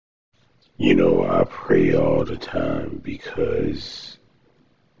I pray all the time because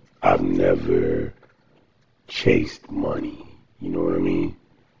I've never chased money. You know what I mean?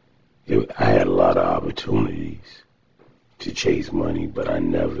 I had a lot of opportunities to chase money, but I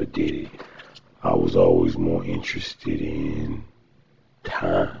never did it. I was always more interested in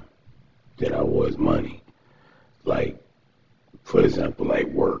time than I was money. Like, for example, like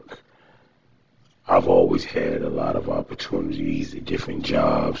work. I've always had a lot of opportunities at different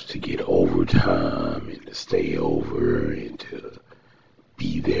jobs to get overtime and to stay over and to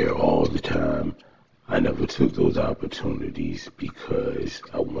be there all the time. I never took those opportunities because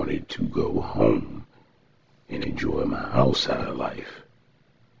I wanted to go home and enjoy my outside life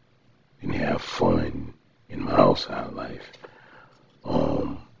and have fun in my outside life.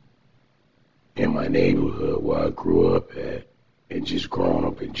 Um, in my neighborhood where I grew up at, and just growing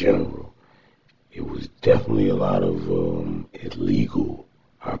up in general, it was definitely a lot of illegal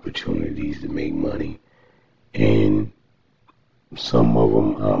opportunities to make money, and some of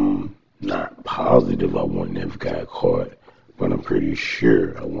them I'm not positive I wouldn't have got caught, but I'm pretty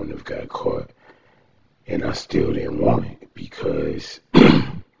sure I wouldn't have got caught, and I still didn't want it because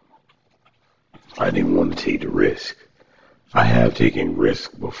I didn't want to take the risk. I have taken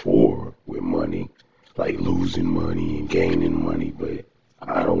risk before with money, like losing money and gaining money, but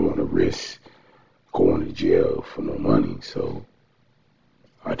I don't want to risk going to jail for no money, so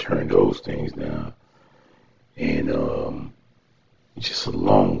I turned those things down. And just a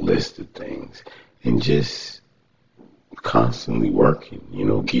long list of things. And just constantly working,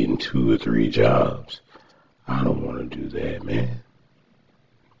 getting 2 or 3 jobs. I don't want to do that, man.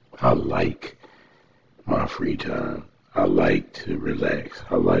 I like my free time. I like to relax.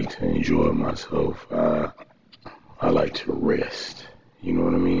 I like to enjoy myself. I like to rest. You know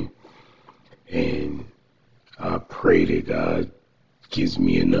what I mean? And I pray that God gives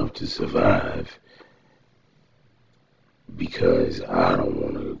me enough to survive because I don't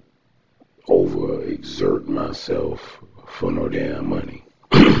want to overexert myself for no damn money.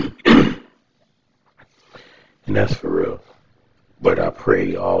 And that's for real. But I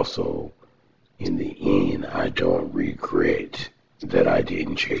pray also in the end I don't regret that I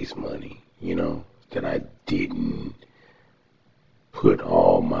didn't chase money, that I didn't put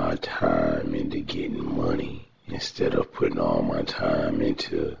all my time into getting money instead of putting all my time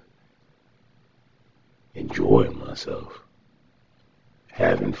into enjoying myself,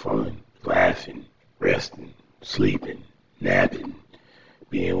 having fun, laughing, resting, sleeping, napping,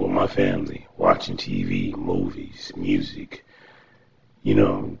 being with my family, watching TV, movies, music,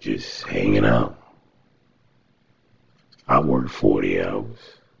 just hanging out. I work 40 hours,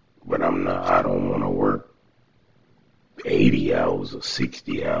 but I don't want to work 80 hours or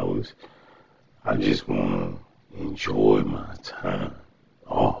 60 hours. I just want to enjoy my time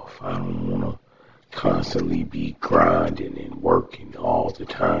off. I don't want to constantly be grinding and working all the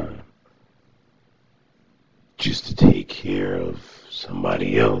time just to take care of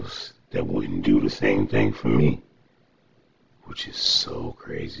somebody else that wouldn't do the same thing for me, which is so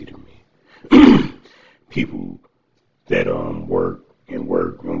crazy to me. People that work and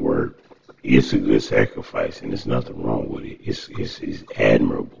work and work, it's a good sacrifice and there's nothing wrong with it. It's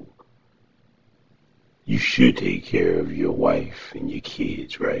admirable. You should take care of your wife and your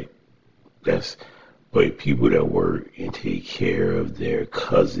kids, right? That's But people that work and take care of their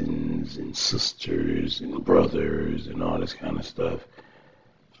cousins and sisters and brothers and all this kind of stuff,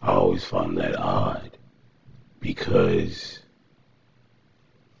 I always find that odd because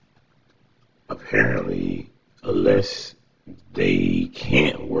apparently, unless they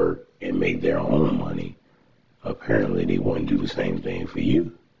can't work and make their own money, apparently they wouldn't do the same thing for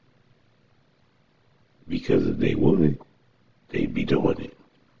you. Because if they would, they'd be doing it.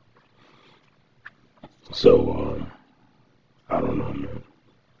 So, I don't know, man.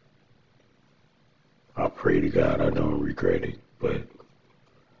 I pray to God I don't regret it, but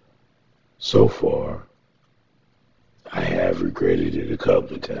so far, I have regretted it a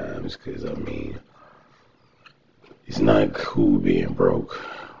couple of times because, it's not cool being broke,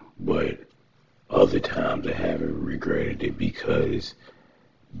 but other times I haven't regretted it because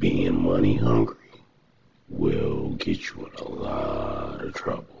being money hungry will get you in a lot of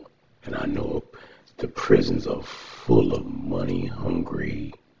trouble. And I know the prisons are full of money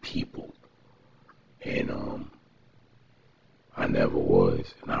hungry people. And I never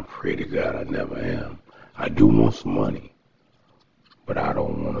was, and I pray to God I never am. I do want some money, but I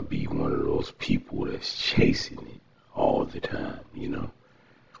don't want to be one of those people that's chasing it all the time,